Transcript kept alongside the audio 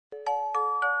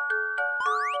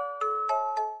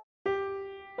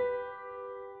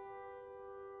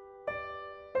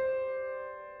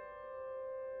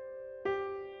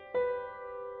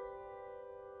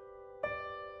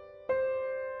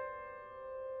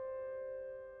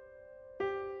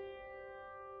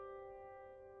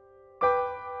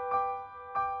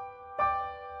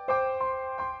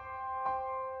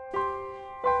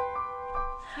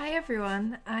Hi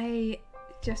everyone, I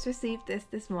just received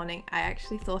this morning. I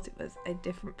actually thought it was a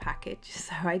different package,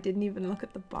 so I didn't even look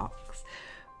at the box,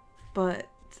 but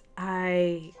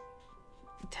I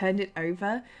turned it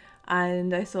over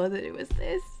and I saw that it was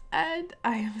this, and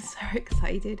I am so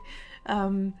excited.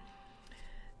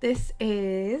 This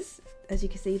is, as you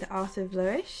can see, the art of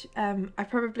Loish.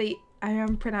 I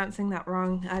am pronouncing that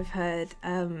wrong. I've heard,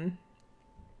 I'm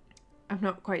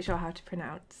not quite sure how to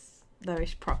pronounce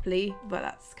Loish properly, but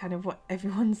that's kind of what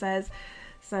everyone says,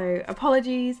 so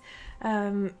apologies.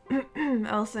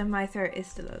 Also my throat is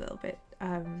still a little bit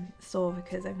sore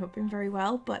because I've not been very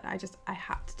well, but I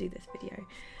had to do this video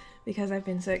because I've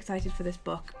been so excited for this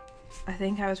book. I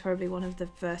think I was probably one of the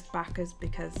first backers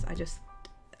because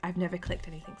I've never clicked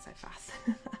anything so fast.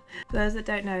 For those that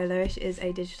don't know, Loish is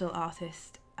a digital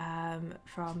artist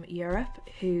from Europe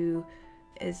who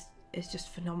is just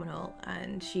phenomenal,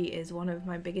 and she is one of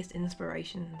my biggest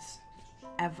inspirations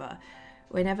ever.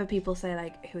 Whenever people say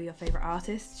like, who are your favorite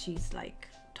artists, she's like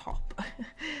top.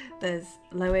 There's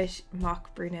Loish,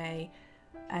 Mark Brunet,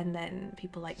 and then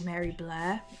people like Mary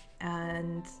Blair,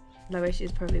 and Loish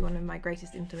is probably one of my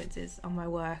greatest influences on my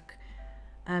work.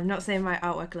 I'm not saying my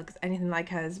artwork looks anything like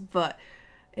hers, but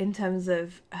in terms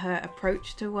of her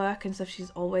approach to work and stuff,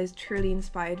 she's always truly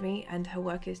inspired me, and her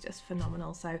work is just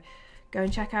phenomenal. So go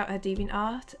and check out her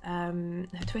DeviantArt,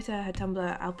 her Twitter, her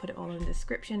Tumblr. I'll put it all in the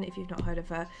description if you've not heard of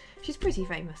her. She's pretty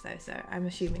famous though, so I'm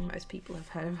assuming most people have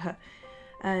heard of her.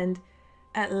 And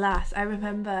at last, I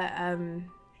remember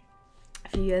a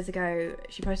few years ago,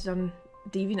 she posted on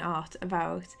DeviantArt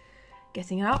about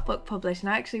getting an art book published, and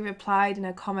I actually replied in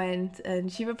a comment, and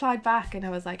she replied back, and I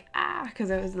was like,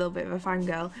 because I was a little bit of a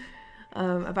fangirl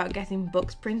about getting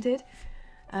books printed.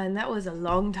 And that was a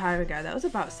long time ago. That was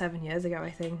about 7 years ago,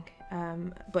 I think.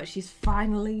 But she's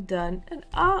finally done an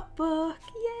art book,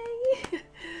 yay!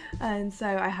 And so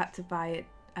I had to buy it,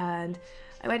 and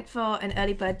I went for an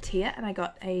early bird tier, and I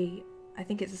got I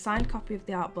think it's a signed copy of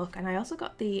the art book, and I also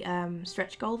got the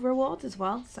stretch goal reward as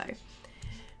well, so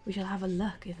we shall have a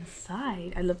look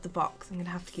inside. I love the box. I'm gonna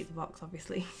have to keep the box,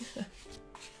 obviously.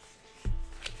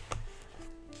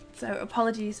 So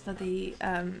apologies for the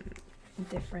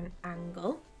different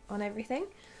angle on everything,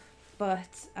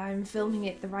 but I'm filming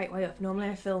it the right way up. Normally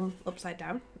I film upside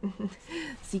down.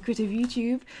 Secret of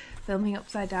YouTube, filming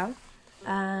upside down.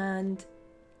 And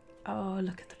oh,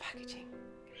 look at the packaging.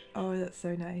 Oh, that's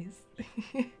so nice.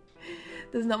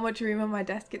 There's not much room on my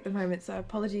desk at the moment, so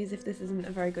apologies if this isn't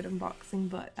a very good unboxing,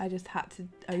 but I just had to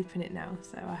open it now,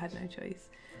 so I had no choice.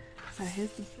 So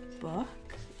here's the book.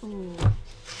 Ooh.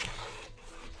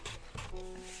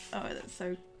 Oh, that's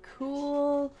so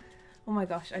cool. Oh my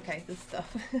gosh, okay, this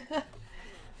stuff.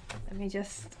 Let me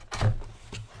just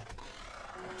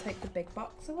take the big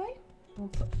box away. We'll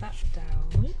put that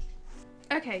down.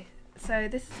 Okay, so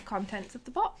this is the contents of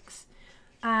the box.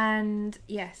 And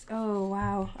yes, oh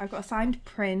wow, I've got a signed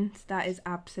print that is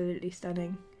absolutely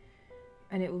stunning,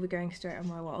 and it will be going straight on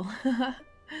my wall. I'm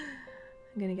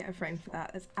gonna get a frame for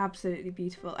that. It's absolutely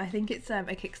beautiful. I think it's a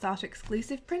Kickstarter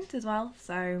exclusive print as well,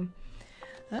 so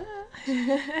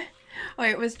oh,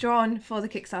 it was drawn for the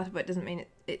Kickstarter, but it doesn't mean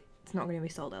it's not going to be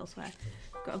sold elsewhere.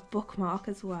 Got a bookmark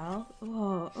as well.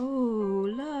 Oh, oh,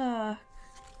 look.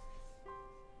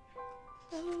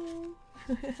 Oh.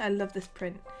 I love this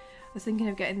print. I was thinking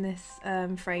of getting this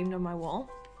framed on my wall.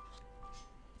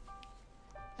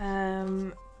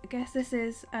 I guess this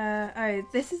is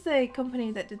this is the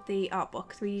company that did the art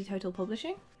book, 3D Total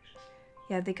Publishing.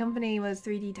 Yeah, the company was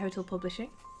 3D Total Publishing.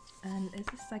 And is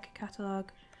this like a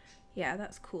catalogue? Yeah,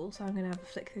 that's cool. So I'm going to have a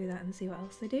flick through that and see what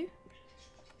else they do.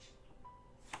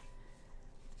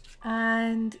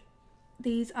 And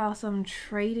these are some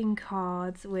trading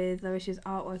cards with Loish's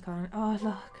artwork on. Oh,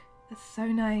 look. That's so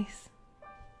nice.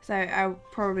 So I'll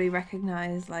probably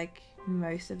recognise like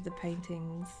most of the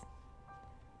paintings.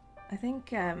 I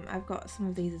think I've got some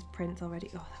of these as prints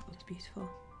already. Oh, that one's beautiful.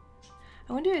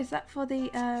 I wonder, is that for the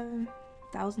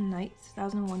 1001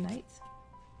 Nights?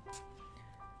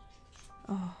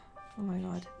 Oh my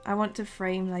god. I want to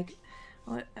frame like,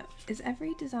 what is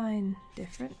every design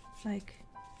different like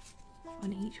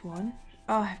on each one?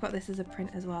 Oh, I've got this as a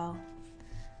print as well.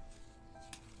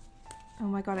 Oh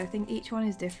my god, I think each one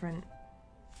is different.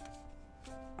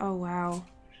 Oh wow.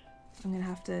 I'm gonna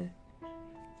have to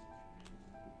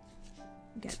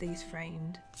get these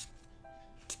framed.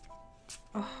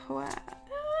 Oh wow.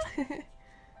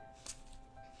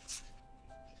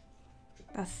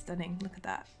 That's stunning. Look at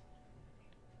that.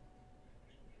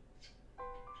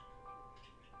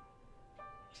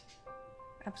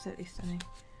 Absolutely stunning.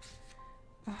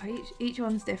 Oh, each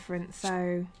one's different,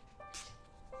 so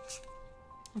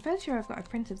I'm fairly sure I've got a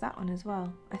print of that one as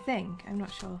well. I think. I'm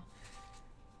not sure.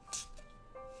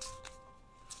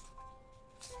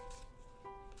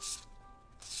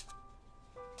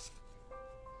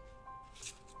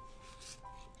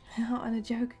 And a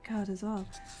Joker card as well.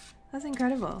 That's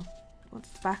incredible. What's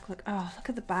the back look? Oh, look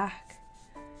at the back.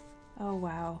 Oh,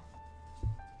 wow.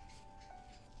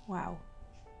 Wow.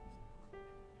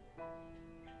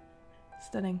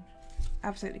 Stunning.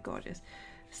 Absolutely gorgeous.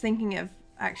 I was thinking of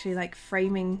actually like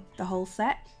framing the whole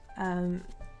set.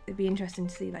 It'd be interesting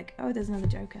to see like, oh, there's another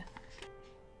Joker.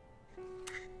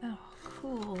 Oh,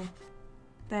 cool.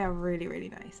 They are really, really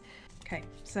nice. Okay,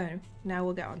 so now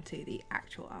we'll get on to the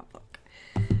actual art book.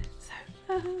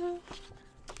 So,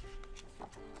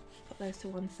 put those to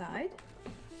one side.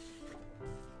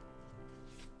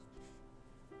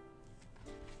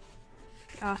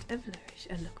 Art of Loish,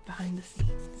 a look behind the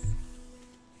scenes.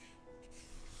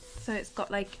 So it's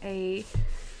got like a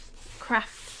craft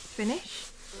finish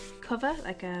cover,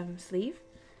 like a sleeve.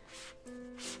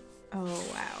 Oh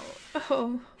wow.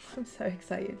 Oh, I'm so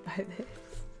excited by this.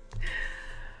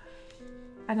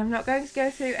 And I'm not going to go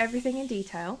through everything in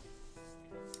detail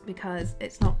because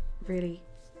it's not really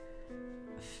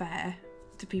fair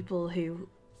to people who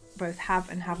both have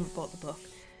and haven't bought the book.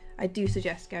 I do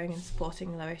suggest going and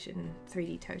supporting Loish and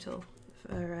 3D Total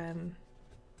for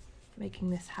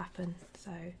making this happen.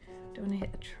 So don't want to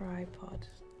hit the tripod.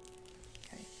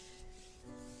 Okay.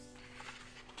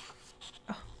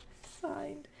 Oh,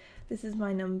 signed. This is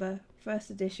my number,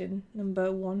 first edition,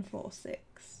 number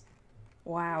 146.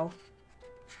 Wow.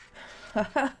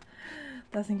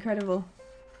 That's incredible.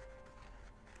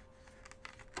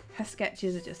 Her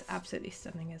sketches are just absolutely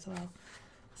stunning as well.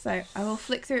 So I will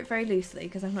flick through it very loosely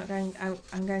because I'm going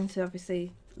to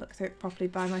obviously look through it properly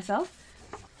by myself.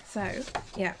 So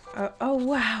yeah, oh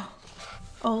wow,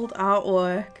 old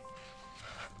artwork.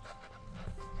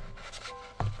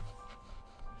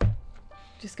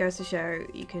 Just goes to show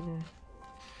you could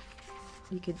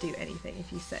do anything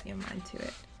if you set your mind to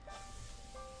it.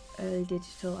 Early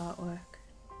digital artwork.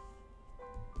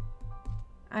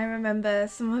 I remember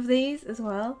some of these as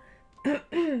well.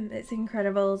 It's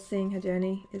incredible seeing her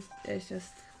journey. It's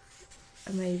just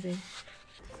amazing.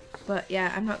 But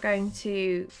yeah, I'm not going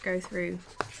to go through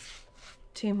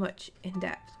too much in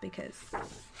depth because,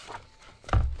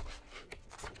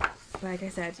 like I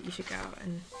said, you should go out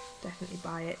and definitely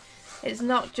buy it. It's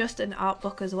not just an art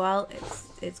book as well.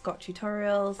 It's got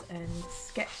tutorials and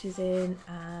sketches in,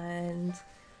 and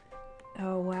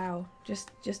oh wow,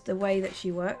 just the way that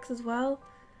she works as well.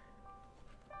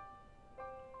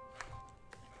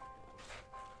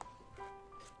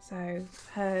 So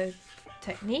her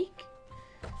technique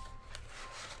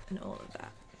and all of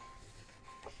that.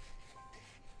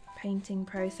 Painting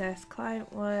process,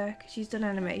 client work. She's done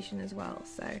animation as well,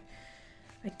 so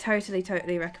I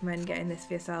totally recommend getting this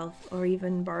for yourself, or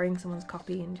even borrowing someone's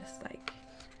copy and just like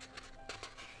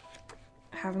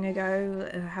having a go,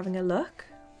 having a look.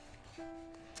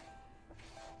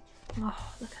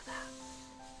 Oh, look at that.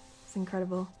 It's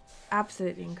incredible.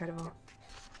 Absolutely incredible.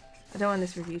 I don't want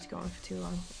this review to go on for too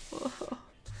long. Oh,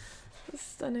 that's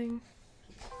stunning.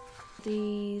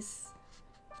 These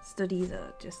studies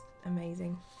are just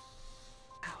amazing.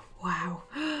 Oh, wow.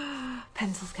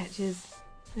 Pencil sketches.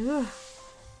 Ooh,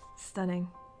 stunning.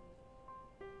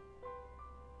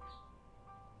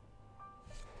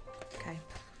 Okay.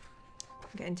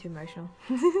 I'm getting too emotional.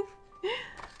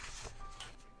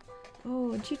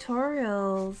 Oh,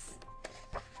 tutorials.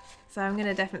 So I'm going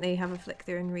to definitely have a flick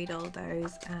through and read all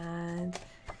those, and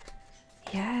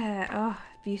yeah, oh,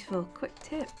 beautiful. Quick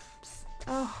tips.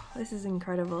 Oh, this is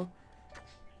incredible.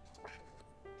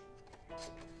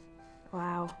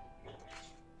 Wow.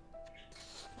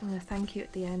 I'm going to thank you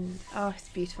at the end. Oh, it's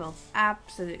beautiful.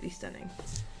 Absolutely stunning.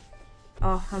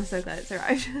 Oh, I'm so glad it's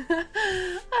arrived.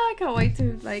 I can't wait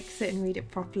to like sit and read it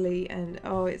properly, and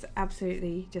oh, it's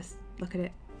absolutely just, look at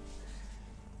it.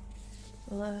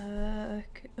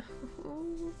 Look.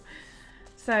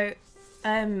 So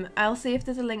I'll see if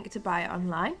there's a link to buy it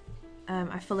online.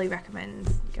 I fully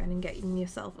recommend going and getting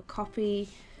yourself a copy.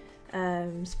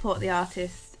 Support the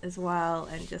artist as well,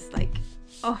 and just like,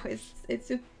 oh, it's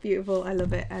just beautiful. I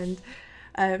love it, and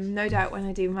no doubt when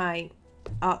I do my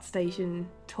art station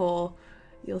tour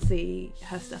you'll see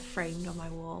her stuff framed on my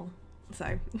wall.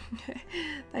 So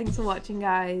thanks for watching,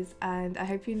 guys, and I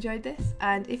hope you enjoyed this.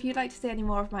 And if you'd like to see any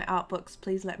more of my art books,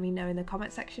 please let me know in the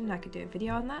comment section. I could do a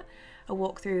video on that, a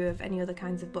walkthrough of any other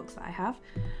kinds of books that I have,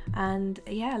 and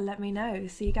yeah, let me know.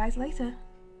 See you guys later.